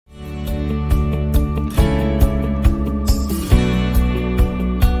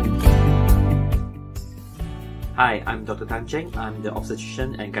Hi, I'm Dr. Cheng. I'm the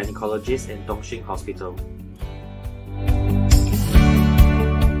obstetrician and gynecologist in Dongxing Hospital.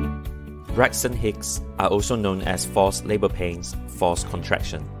 Braxton Hicks are also known as forced labor pains, forced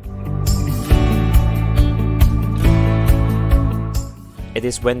contraction. It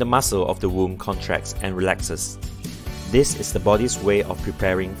is when the muscle of the womb contracts and relaxes. This is the body's way of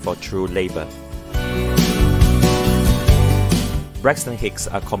preparing for true labor. Braxton Hicks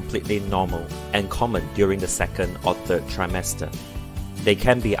are completely normal and common during the second or third trimester. They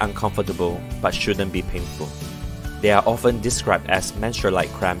can be uncomfortable but shouldn't be painful. They are often described as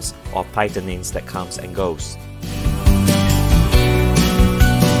menstrual-like cramps or tightenings that comes and goes.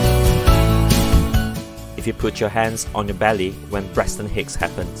 If you put your hands on your belly when Braxton Hicks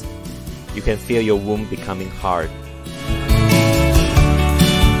happens, you can feel your womb becoming hard.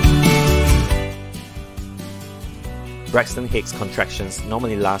 Braxton Hicks contractions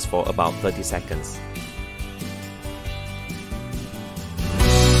normally last for about 30 seconds.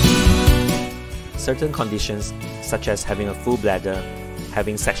 Certain conditions, such as having a full bladder,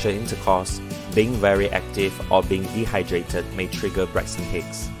 having sexual intercourse, being very active, or being dehydrated, may trigger Braxton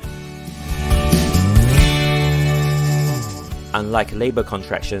Hicks. Unlike labor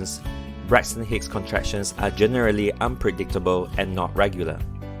contractions, Braxton Hicks contractions are generally unpredictable and not regular.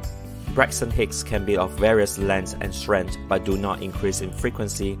 Braxton Hicks can be of various lengths and strength but do not increase in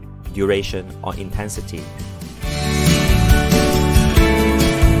frequency, duration, or intensity.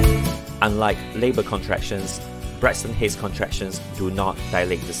 Unlike labor contractions, Braxton Hicks contractions do not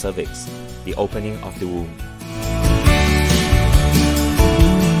dilate the cervix, the opening of the womb.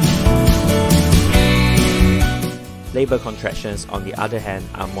 Labor contractions, on the other hand,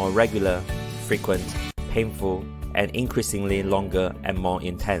 are more regular, frequent, painful, and increasingly longer and more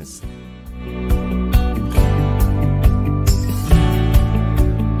intense.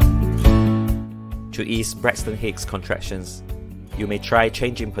 To ease Braxton Hicks contractions, you may try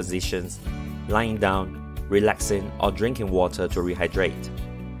changing positions, lying down, relaxing, or drinking water to rehydrate.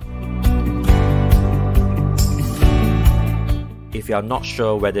 If you are not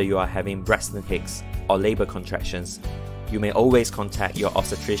sure whether you are having Braxton Hicks or labor contractions, you may always contact your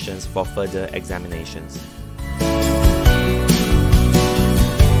obstetricians for further examinations.